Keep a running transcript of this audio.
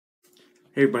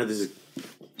Hey everybody, this is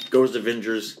Ghost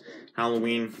Avengers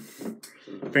Halloween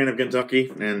fan of Kentucky,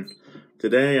 and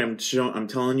today I'm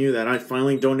telling you that I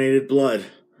finally donated blood,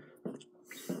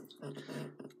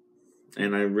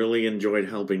 and I really enjoyed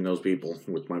helping those people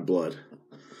with my blood,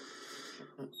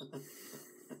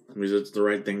 because it's the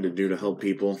right thing to do to help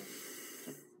people,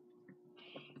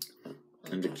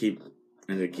 and to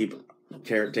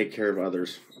take care of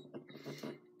others.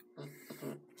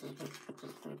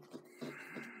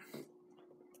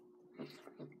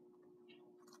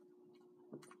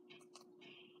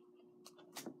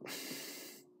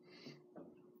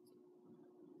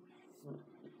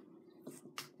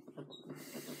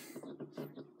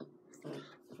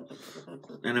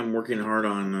 And I'm working hard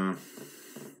on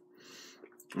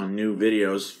new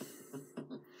videos.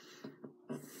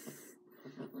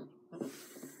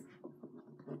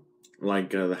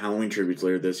 Like the Halloween tributes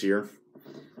later this year,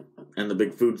 and the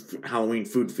big Halloween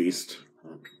food feast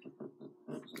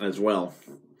as well.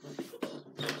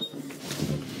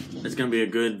 It's gonna be a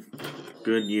good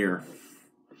year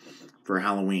for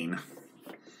Halloween.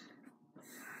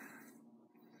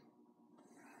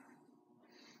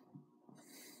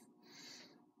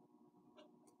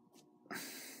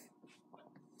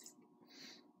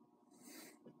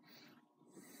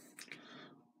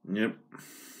 Yep.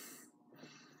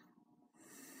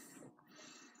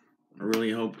 I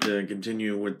really hope to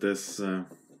continue with this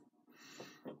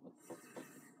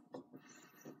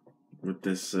with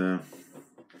these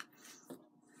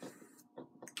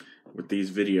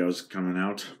videos coming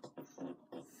out.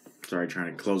 Sorry,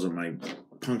 trying to close up my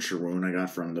puncture wound I got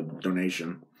from the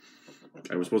donation.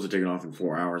 I was supposed to take it off in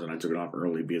 4 hours, and I took it off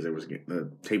early because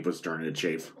the tape was starting to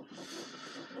chafe.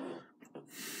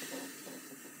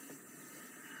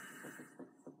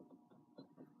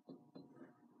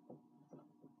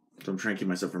 So I'm trying to keep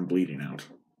myself from bleeding out.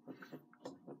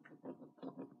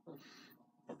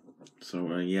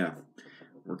 So, yeah.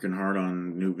 Working hard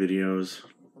on new videos,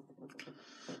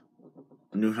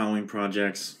 new Halloween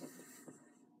projects,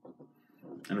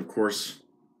 and of course,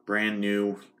 brand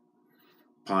new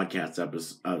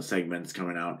podcast segments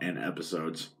coming out and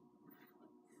episodes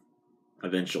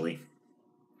eventually.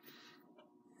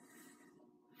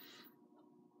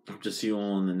 Hope to see you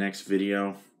all in the next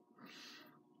video.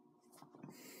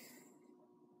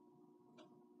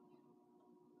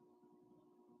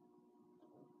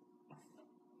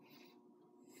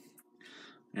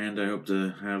 And I hope to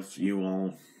have you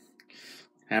all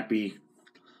happy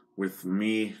with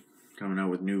me coming out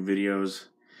with new videos.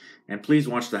 And please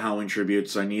watch the Halloween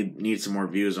tributes. I need some more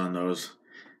views on those.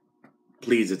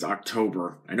 Please, it's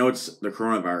October. I know it's the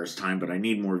coronavirus time, but I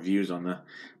need more views on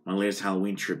my latest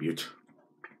Halloween tribute.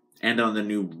 And on the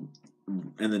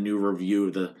new review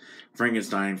of the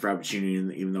Frankenstein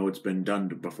Frappuccino, even though it's been done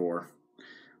before.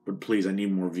 But please, I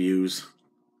need more views.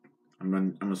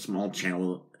 I'm a small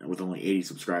channel with only 80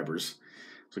 subscribers.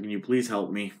 So can you please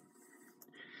help me?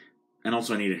 And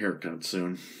also I need a haircut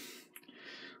soon.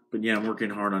 But yeah, I'm working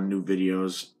hard on new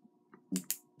videos,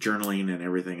 journaling, and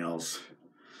everything else.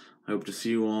 I hope to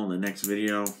see you all in the next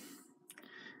video.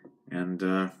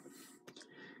 And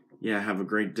yeah, have a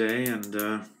great day, and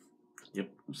yep,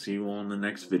 see you all in the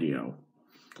next video.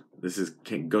 This is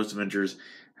Ghost Adventures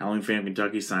Halloween Fan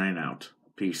Kentucky signing out.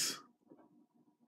 Peace.